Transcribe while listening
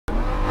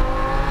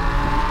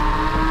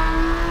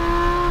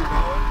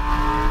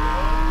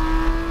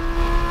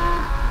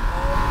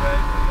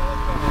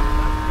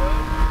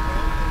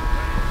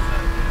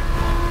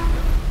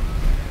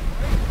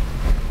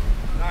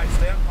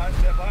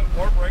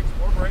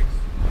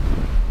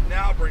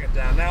it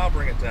down now,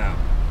 bring it down.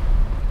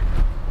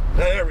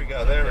 There we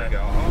go, there we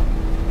go.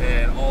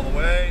 And all the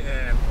way,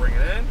 and bring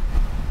it in.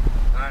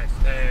 Nice,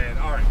 and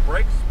all right,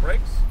 brakes.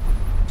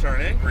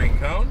 Turn in, green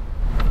cone.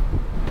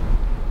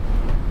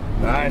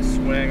 Nice,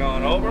 swing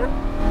on over.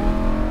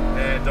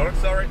 And don't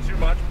accelerate too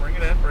much, bring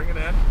it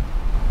in.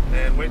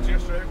 And wait till you're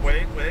straight,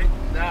 wait,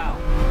 now.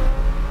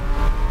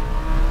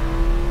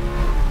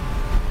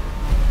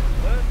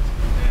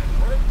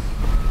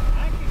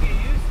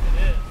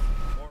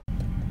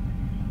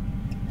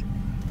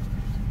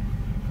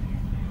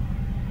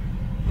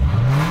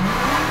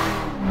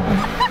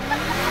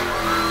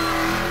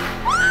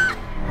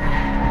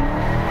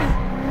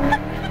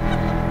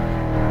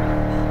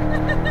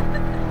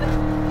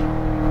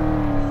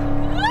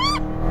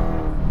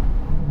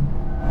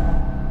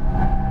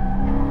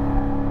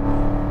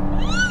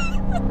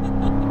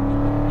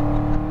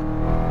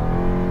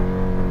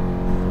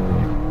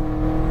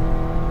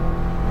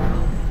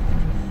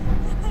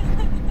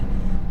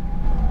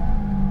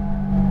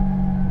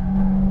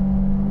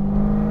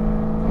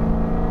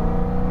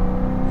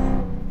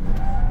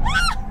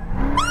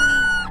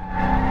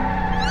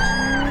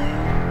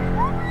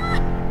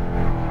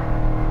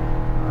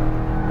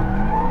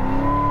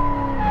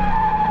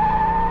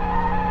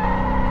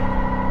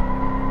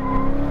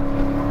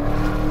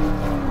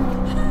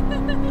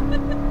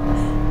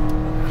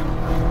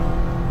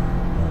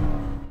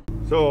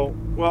 So,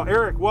 well,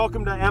 Eric,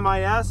 welcome to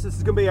MIS. This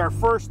is going to be our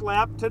first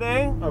lap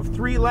today of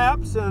 3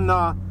 laps in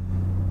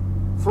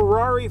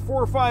Ferrari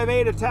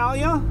 458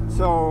 Italia.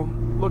 So,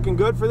 looking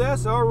good for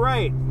this. All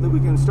right, then we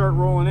can start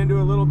rolling into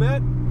it a little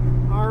bit.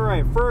 All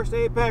right, first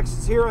apex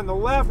is here on the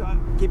left.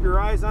 Keep your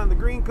eyes on the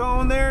green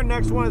cone there.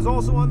 Next one is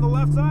also on the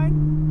left side.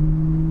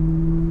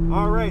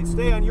 All right,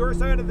 stay on your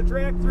side of the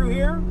track through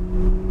here.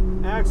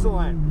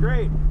 Excellent,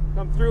 great.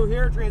 Come through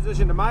here,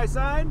 transition to my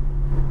side.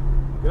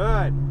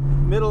 Good.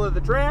 Middle of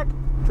the track,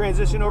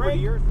 transition over to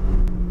yours,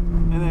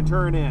 and then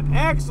turn in.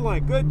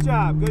 Excellent, good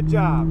job, good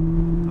job.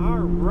 All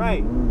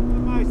right, to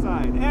my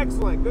side,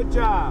 excellent, good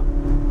job.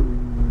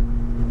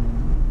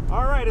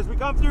 All right, as we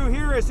come through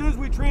here, as soon as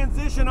we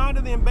transition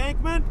onto the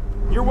embankment,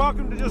 you're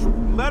welcome to just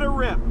let her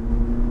rip.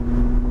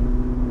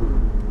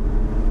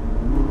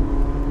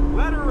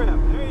 Let her rip,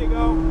 there you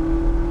go.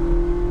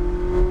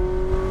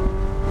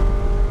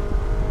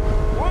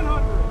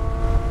 100,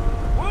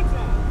 110,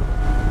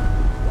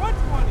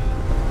 120,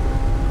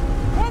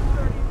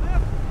 130,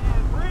 left,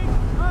 and brake.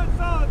 Good,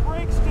 solid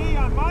brake. Stay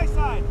on my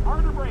side.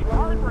 Harder brake,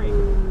 hard brake.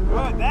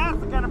 Good, that's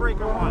the kind of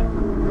brake I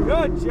want.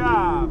 Good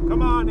job.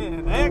 Come on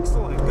in.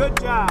 Excellent. Good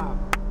job.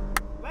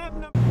 Lap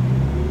number.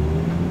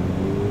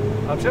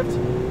 Upshift.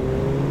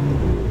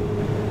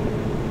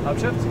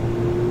 Upshift.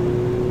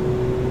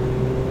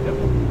 Yep.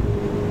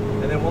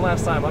 And then one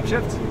last time,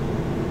 upshift.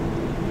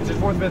 It's just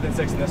 4th, 5th, and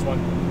 6th in this one.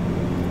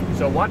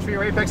 So watch for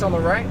your apex on the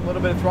right, a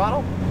little bit of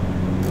throttle.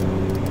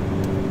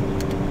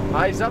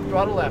 Eyes up,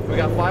 throttle left. We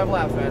got 5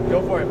 laps, man.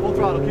 Go for it. Full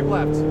throttle, keep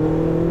left.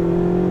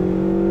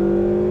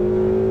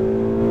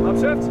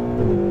 Upshift.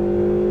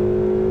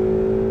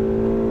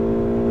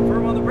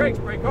 Firm on the brakes,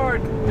 brake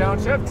hard.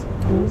 Downshift.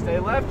 Stay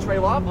left,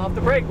 trail off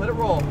the brake, let it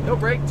roll. No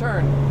brake,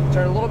 turn.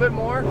 Turn a little bit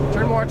more,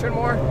 turn more.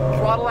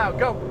 Throttle out,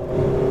 go.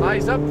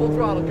 Eyes up, full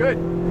throttle, good.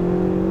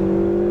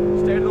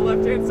 Stay to the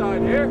left-hand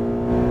side here.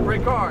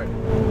 Brake hard.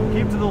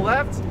 Keep to the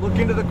left, look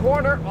into the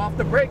corner, off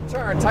the brake,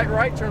 turn. Tight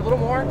right, turn a little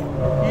more.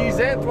 Ease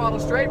in, throttle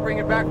straight, bring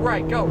it back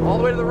right. Go, all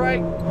the way to the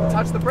right,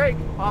 touch the brake,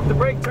 off the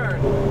brake,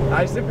 turn.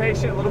 Nice and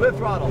patient, a little bit of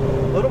throttle.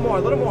 A little more,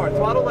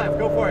 throttle left,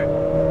 go for it.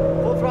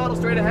 Full throttle,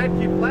 straight ahead,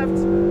 keep left.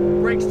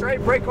 Brake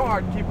straight, brake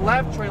hard, keep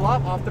left, trail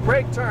off the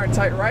brake, turn.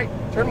 Tight right,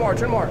 turn more.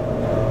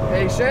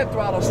 Patient,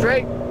 throttle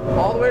straight,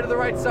 all the way to the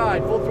right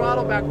side. Full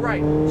throttle, back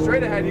right.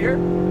 Straight ahead here.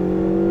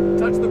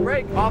 Touch the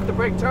brake, off the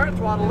brake, turn,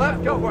 throttle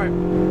left, go for it.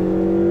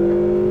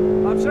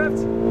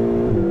 Upshift.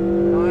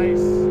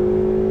 Nice.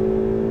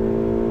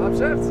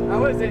 Upshift,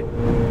 how is it?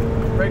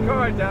 Brake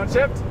hard,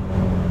 downshift.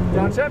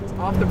 Downshift,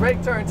 off the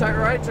brake, turn, tight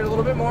right, turn a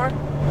little bit more.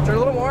 Turn a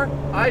little more.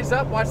 Eyes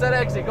up, watch that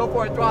exit, go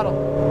for it, throttle.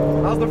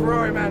 How's the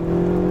Ferrari, man?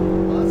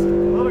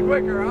 Awesome. A little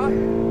quicker, huh?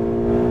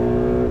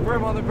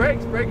 Firm on the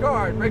brakes, brake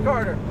hard, brake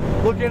harder.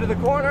 Look into the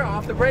corner,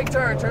 off the brake,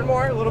 turn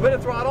more, a little bit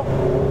of throttle.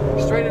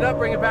 Straight it up,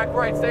 bring it back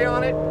right, stay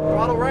on it.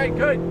 Throttle right,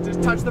 good.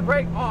 Just touch the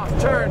brake, off,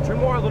 turn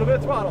more, a little bit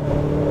of throttle.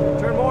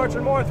 Turn more,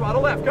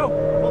 throttle left, go.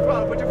 Full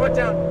throttle, put your foot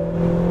down.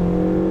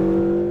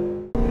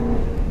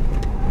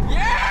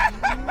 Yeah!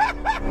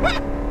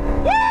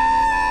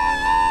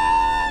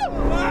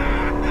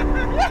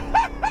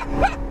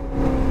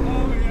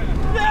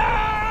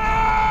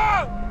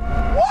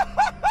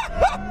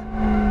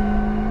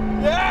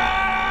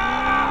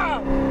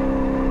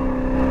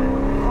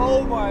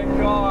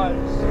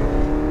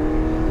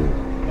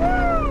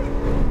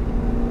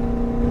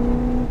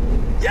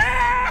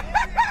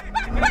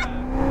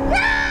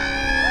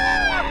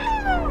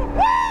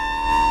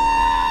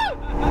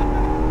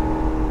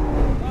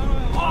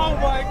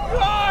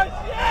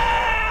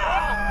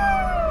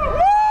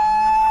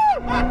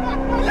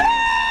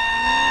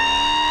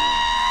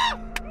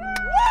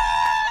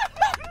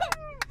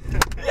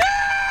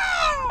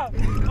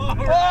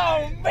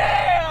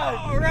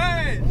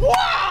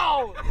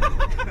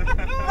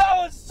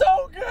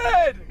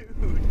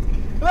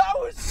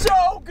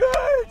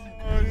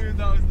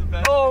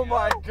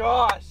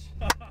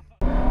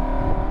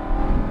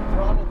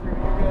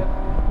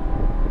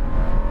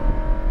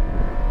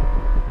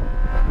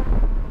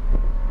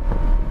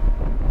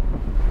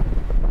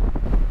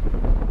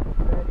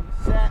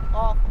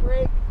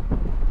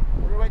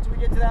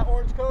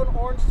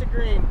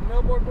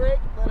 more brake,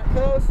 let it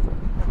coast.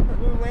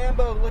 Blue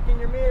Lambo, look in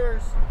your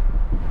mirrors.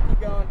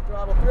 Keep going,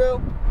 throttle through.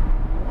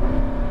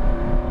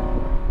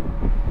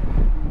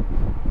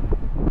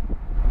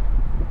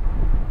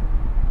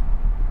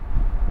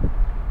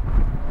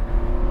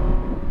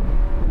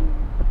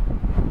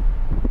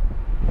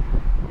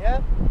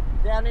 Yep,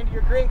 down into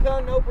your green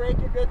cone, no brake,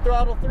 you're good,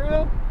 throttle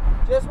through.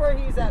 Just where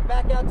he's at,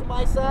 back out to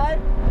my side.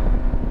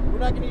 We're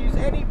not going to use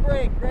any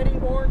brake. Ready,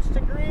 orange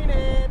to green,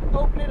 and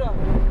open it up.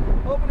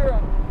 Open her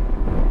up.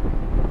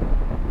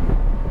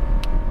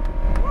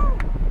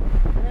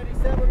 Ready,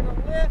 set, we're going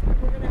to lift.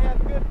 We're going to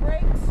have good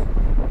brakes.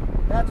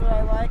 That's what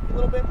I like. A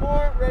little bit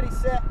more. Ready,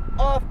 set,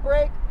 off,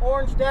 brake.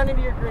 Orange down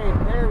into your green.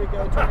 There we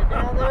go. Turn it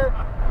down there.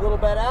 A little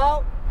bit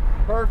out.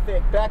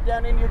 Perfect. Back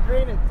down into your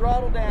green and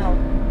throttle down.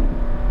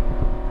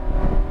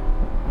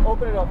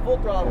 Open it up. Full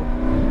throttle.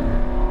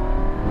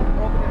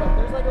 Open it up.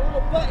 There's like a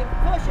little button.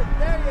 Push it.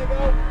 There you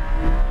go.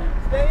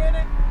 Stay in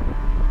it.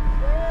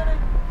 Stay in it.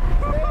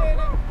 Stay in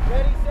it.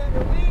 Ready, set,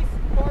 release.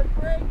 Hard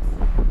brakes.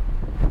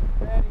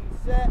 Ready,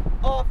 set,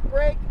 off,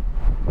 brake.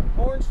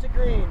 Orange to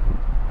green.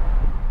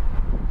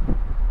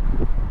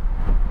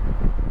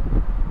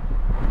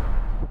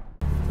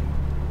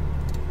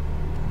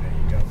 There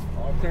you go.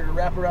 All clear to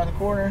wrap around the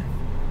corner.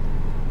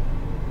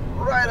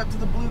 Right up to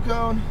the blue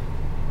cone.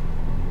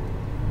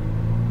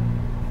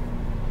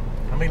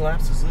 How many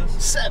laps is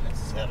this? 7.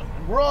 7.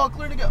 And we're all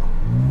clear to go.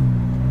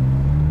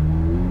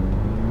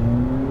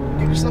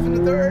 Get yourself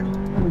into third.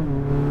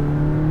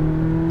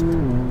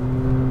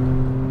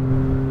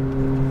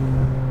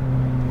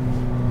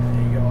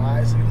 There you go,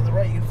 eyes looking to the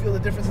right. You can feel the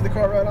difference in the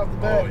car right off the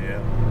bat. Oh,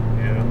 yeah.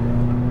 Yeah.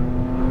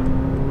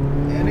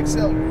 And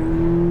accelerate.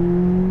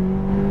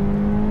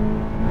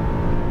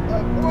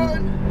 Up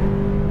one.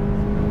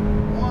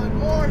 One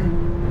more.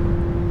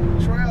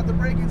 Try out the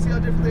braking, see how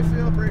different they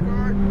feel. Brake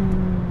hard.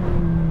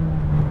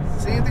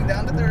 Same thing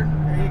down to third.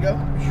 There you go.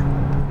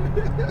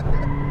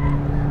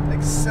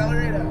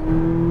 Accelerate out.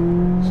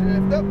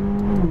 Shift up.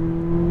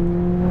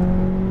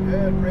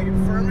 Good. Brake it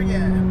firm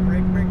again.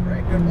 Brake, brake,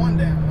 brake. Good. One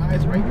down.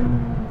 Eyes right.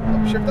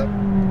 Up. Shift up.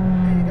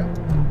 There you go.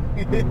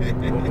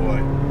 Oh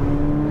boy.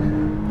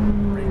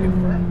 Brake it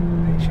firm.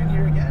 Patient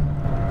here again.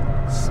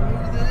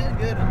 Smooth it in.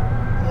 Good. A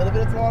little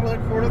bit of throttle. A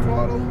quarter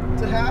throttle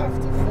to half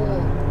to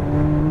full.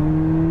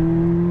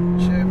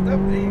 Shift up.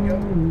 There you go.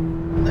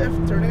 Lift.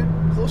 Turn in.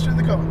 Closer to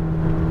the cone.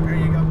 There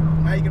you go.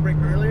 Now you can brake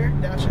earlier,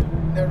 downshift,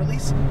 now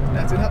release.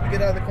 That's gonna help you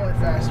get out of the corner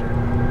faster.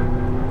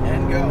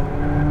 And go.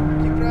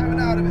 Keep driving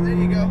out of it. There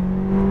you go.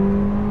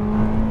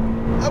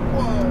 Up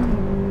one.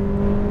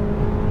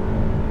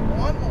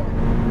 One more.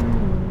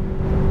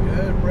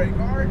 Good. Brake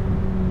hard.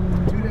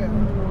 2 down.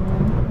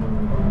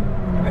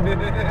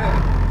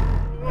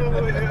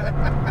 Oh,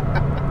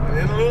 yeah.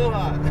 It's a little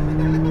hot.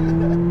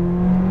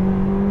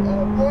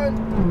 Up one.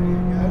 There you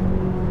go.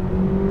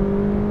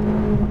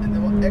 And then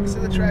we'll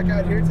exit the track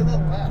out here to the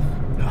left.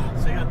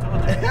 See, I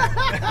told you.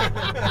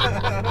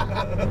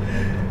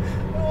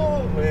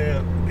 Oh,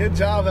 man. Good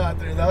job out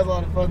there. That was a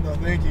lot of fun, though.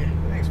 Thank you.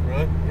 Thanks,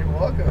 bro. You're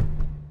welcome.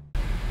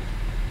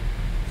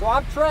 So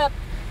I'm Trip.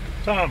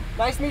 Tom,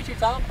 Nice to meet you,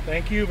 Tom.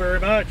 thank you very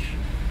much.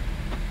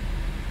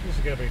 This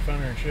is going to be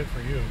funner and shit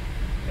for you.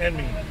 And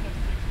me.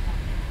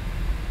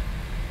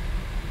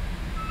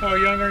 How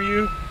young are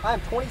you?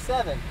 I'm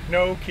 27.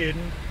 No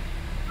kidding.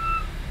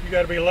 You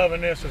got to be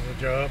loving this as a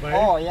job, eh?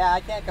 Oh, yeah,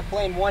 I can't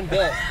complain one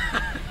bit.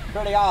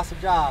 Pretty awesome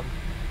job.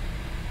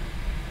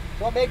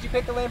 So what made you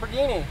pick the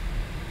Lamborghini?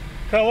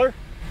 Color?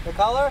 The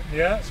color?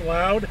 Yeah, it's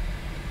loud.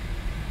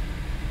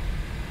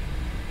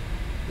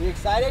 You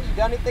excited? You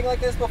done anything like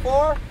this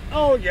before?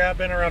 Oh yeah, I've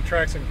been around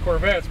tracks and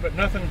Corvettes, but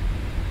nothing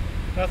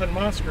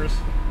monstrous.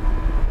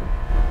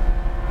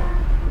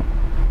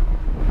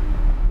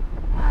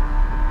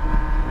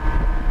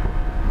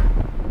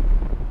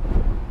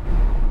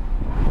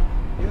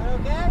 Doing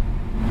okay?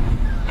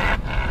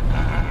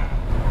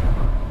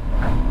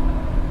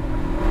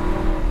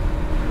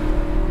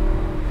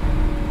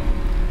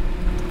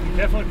 You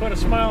definitely put a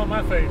smile on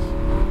my face.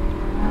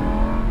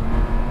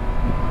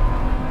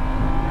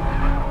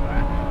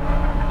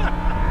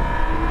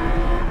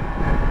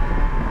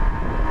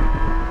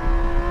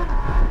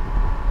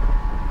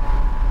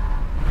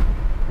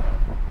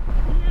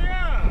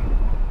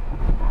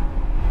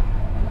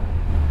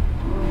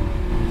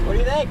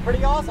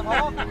 Pretty awesome,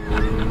 huh?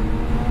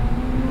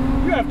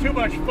 You have too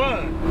much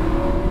fun.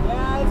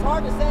 Yeah, it's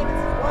hard to say this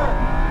is work.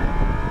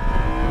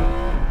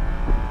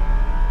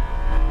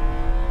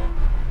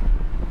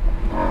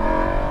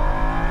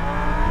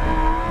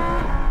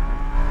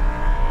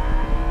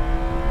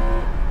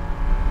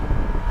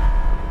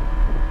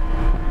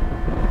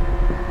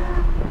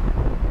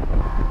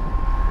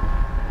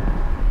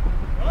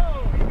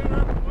 Oh, you got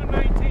up to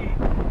 119.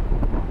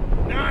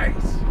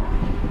 Nice.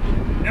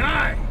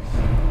 Nice.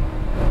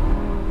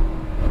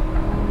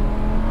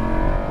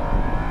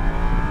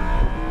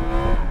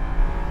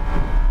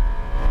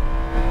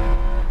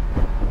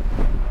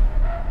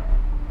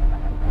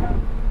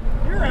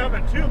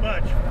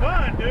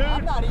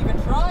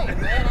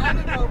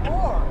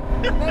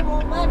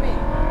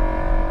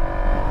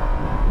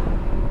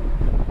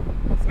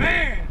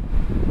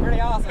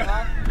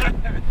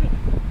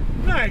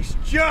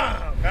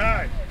 job. All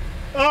right.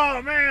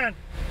 Oh man,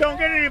 don't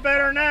get any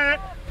better than that.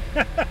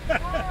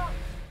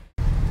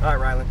 All right,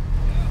 Rylan.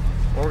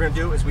 What we're gonna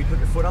do is we put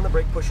your foot on the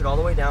brake, push it all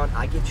the way down.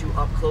 I get you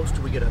up close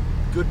till we get a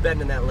good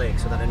bend in that leg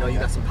so that I know you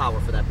got some power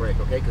for that brake,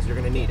 okay? Because you're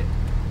gonna need it.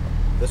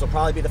 This will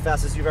probably be the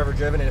fastest you've ever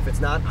driven, and if it's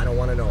not, I don't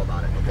want to know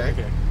about it, okay?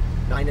 Okay.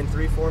 9 and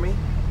 3 for me.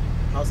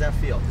 How's that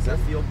feel? Does that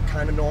feel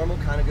kind of normal,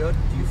 kind of good?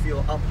 Do you feel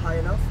up high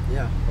enough?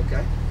 Yeah.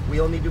 Okay.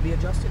 Wheel need to be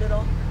adjusted at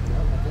all?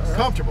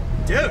 Comfortable.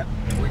 Dude,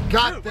 We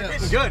got we're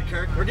this. getting good,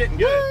 Kirk. We're getting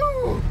good.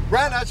 Woo!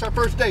 Brian, that's our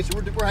first day, so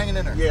we're hanging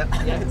in there. Yeah.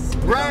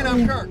 Brian,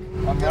 I'm Kirk.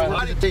 I'm Rylan.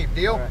 Body team,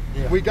 deal? All right,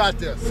 yeah. We got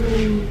this.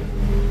 You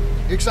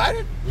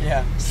excited?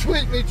 Yeah.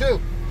 Sweet, me too.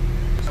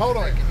 Hold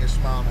on. Making you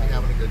smile and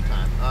having a good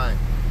time. All right.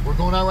 We're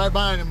going out right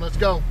behind him. Let's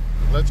go.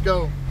 Let's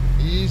go.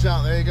 Ease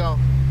out. There you go.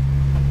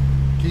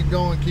 Keep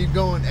going. Keep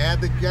going.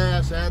 Add the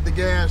gas. Add the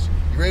gas.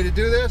 You ready to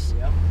do this?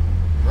 Yep.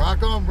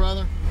 Rock on,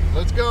 brother.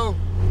 Let's go.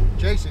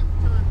 Jason.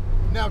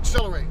 Now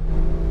accelerate.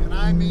 And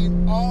I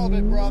mean all of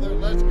it, brother.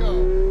 Let's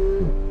go.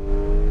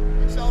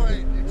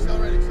 Accelerate.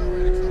 Accelerate.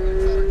 Accelerate. Accelerate.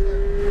 Accelerate. Accelerate.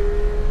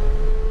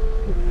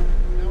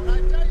 Now when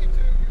I tell you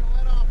to, you don't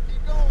let off.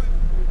 Keep going.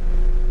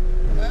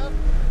 Left.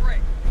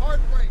 Brake.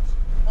 Hard brakes.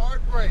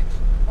 Hard brakes.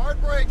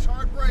 Hard brakes.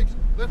 Hard brakes.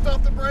 Lift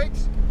off the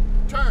brakes.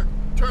 Turn.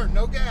 Turn.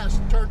 No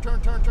gas. Turn. Turn.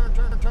 Turn. Turn.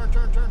 Turn. Turn.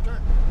 Turn. Turn.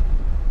 Turn.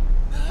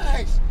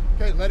 Nice.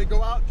 Okay, let it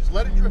go out. Just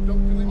let it drift.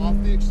 Don't do it. Off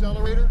the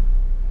accelerator.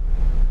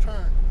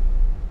 Turn.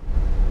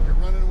 You're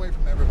running away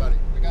from everybody.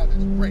 We got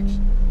this. Brakes.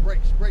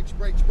 Brakes. Brakes.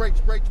 Brakes.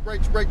 Brakes. Brakes.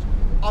 Brakes. Brakes.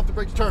 Off the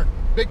brakes. Turn.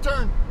 Big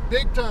turn.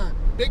 Big turn.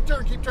 Big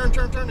turn. Keep turn.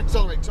 Turn. Turn.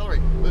 Accelerate.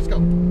 Accelerate. Let's go.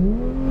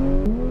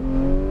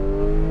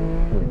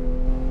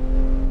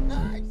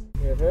 Nice.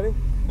 You guys ready?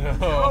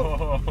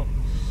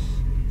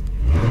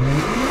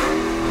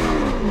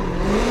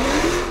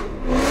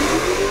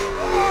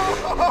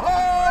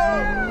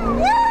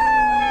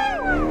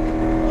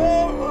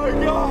 Oh my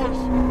gosh!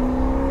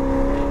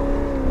 Oh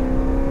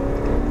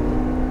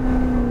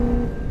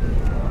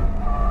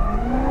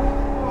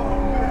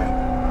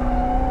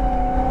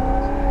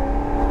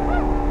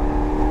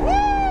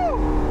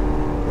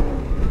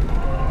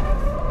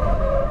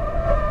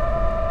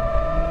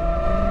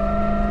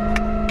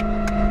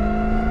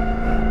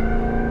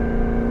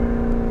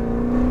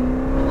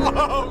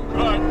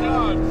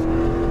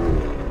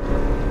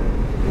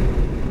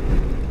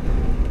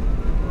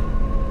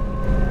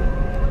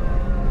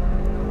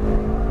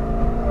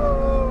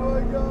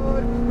my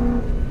gosh!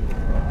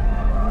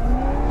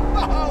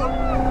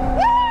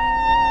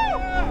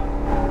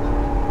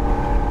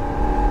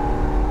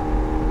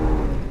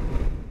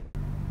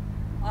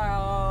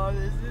 Oh,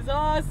 this is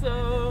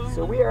awesome.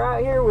 So we are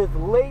out here with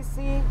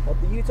Lacey at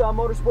the Utah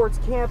Motorsports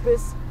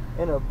campus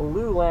in a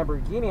blue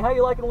Lamborghini. How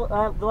you liking the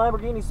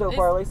Lamborghini so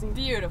far, It's Lacey?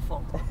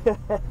 beautiful.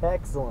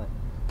 Excellent.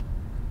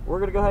 We're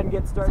gonna go ahead and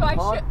get started.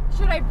 So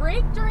should I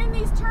brake during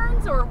these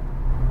turns or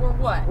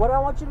what? What I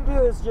want you to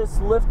do is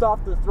just lift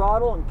off the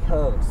throttle and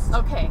coast.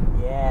 Okay.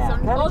 Yeah. So,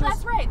 kinda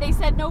that's right. They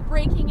said no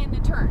braking in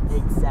the turns.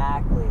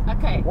 Exactly.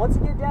 Okay. Once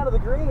you get down to the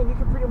green, you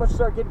can pretty much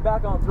start getting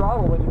back on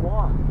throttle when you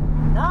want.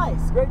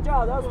 Nice. Great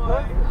job. That was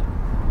perfect.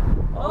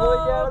 All the way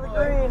down to the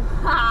green.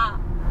 Ha!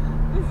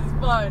 This is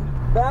fun.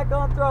 Back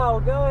on throttle.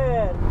 Go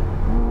ahead.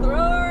 Throw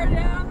her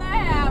down the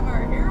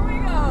hammer. Here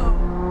we go.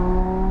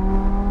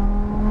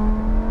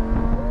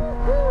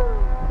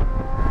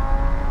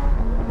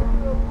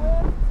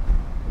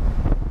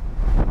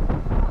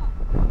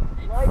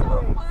 It's so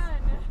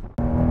fun.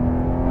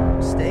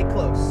 Stay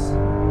close.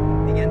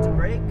 Begin to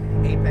brake.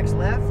 Apex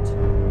left.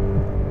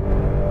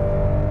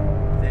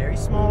 Very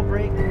small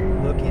brake.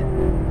 Look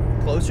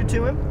in. Closer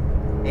to him.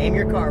 Aim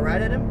your car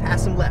right at him.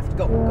 Pass him left.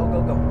 Go, go,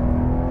 go, go.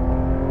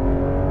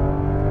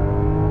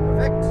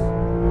 Perfect.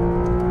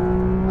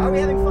 Are we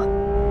having fun?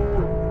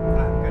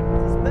 Good.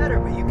 This is better,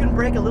 but you can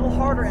brake a little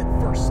harder at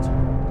first.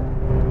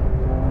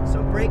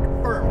 So brake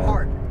firm,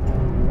 hard.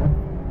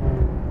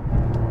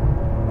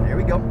 There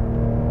we go.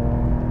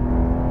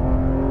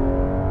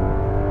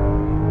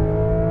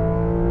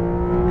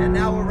 And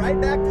now we're right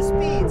back to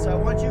speed, so I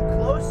want you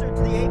closer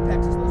to the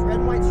apexes. Those red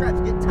and white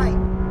straps, get tight.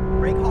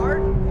 Brake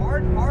hard,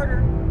 hard,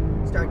 harder.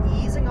 Start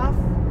easing off.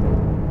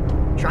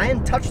 Try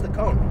and touch the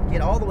cone.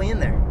 Get all the way in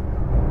there.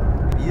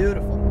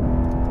 Beautiful.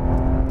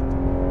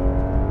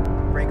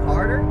 Brake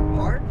harder,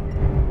 hard.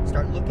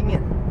 Start looking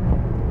in.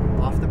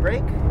 Off the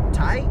brake,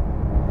 tight.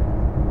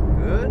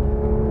 Good.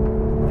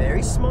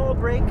 Very small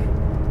brake.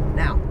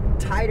 Now,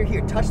 tighter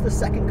here. Touch the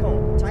second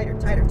cone. Tighter,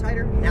 tighter,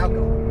 tighter. Now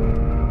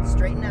go.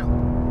 Straighten out.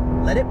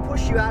 Let it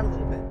push you out a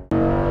little bit.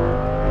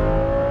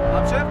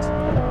 Upshift.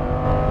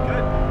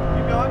 Good.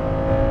 Keep going.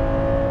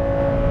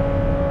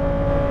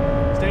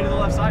 Stay to the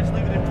left side, just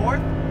leave it in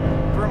fourth.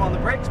 Firm on the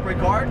brakes, brake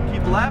hard,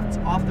 keep left,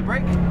 off the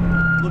brake.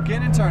 Look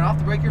in and turn. Off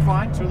the brake, you're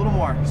fine. Just a little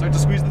more. Start to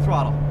squeeze the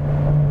throttle.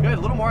 Good,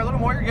 a little more,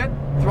 you're good.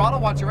 Throttle,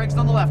 watch your brakes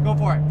on the left. Go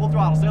for it. Full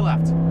throttle, stay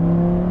left.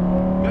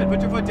 Good,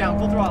 put your foot down,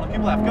 full throttle,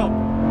 keep left, go.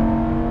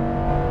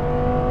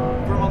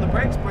 Firm on the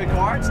brakes, brake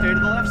hard, stay to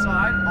the left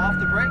side, off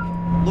the brake.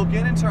 look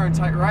in and turn,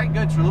 tight right,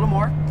 good, a little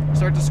more.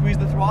 Start to squeeze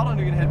the throttle and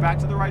you're gonna head back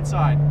to the right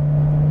side.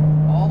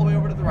 All the way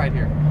over to the right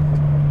here.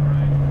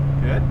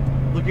 Good.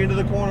 Look into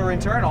the corner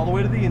and turn all the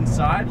way to the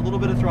inside, a little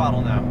bit of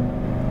throttle now.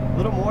 A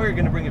little more, you're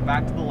gonna bring it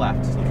back to the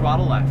left, so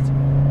throttle left.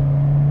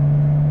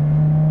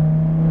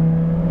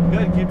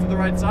 Good, keep to the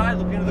right side,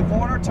 look into the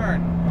corner,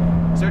 turn.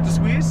 Start to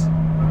squeeze,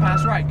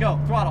 pass right, go,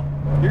 throttle.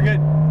 You're good.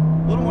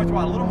 A little more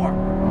throttle, a little more.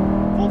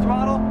 Full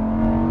throttle,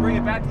 bring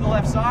it back to the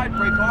left side,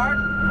 brake hard,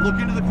 look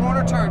into the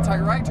corner, turn,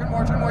 tight right, turn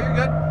more, you're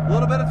good. A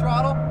little bit of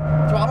throttle,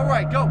 throttle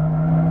right, go.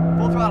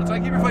 Full throttle, try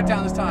to keep your foot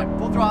down this time.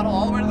 Full throttle,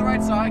 all the way to the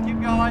right side, keep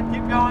going,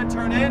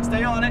 turn in,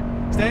 stay on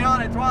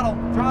it, throttle,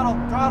 throttle,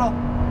 throttle.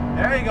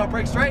 There you go,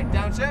 brake straight,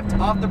 downshift,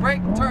 off the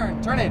brake,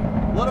 turn in.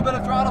 A little bit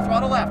of throttle,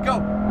 throttle left, go.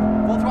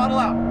 Full throttle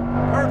out,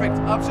 perfect,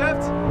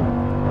 upshift.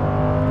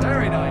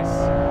 Very nice.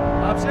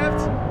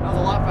 Upshift, that was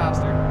a lot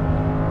faster.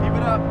 Keep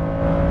it up.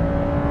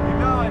 Keep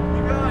going,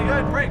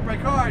 good.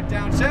 Brake hard,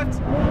 downshift.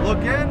 Look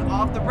in,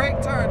 off the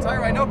brake, turn. Tight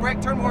right, no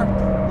brake, turn more.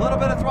 A little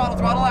bit of throttle,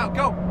 throttle out,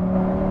 go.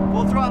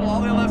 Full throttle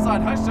all the way to the left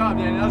side. Nice job,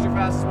 Danny, that was your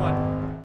fastest one.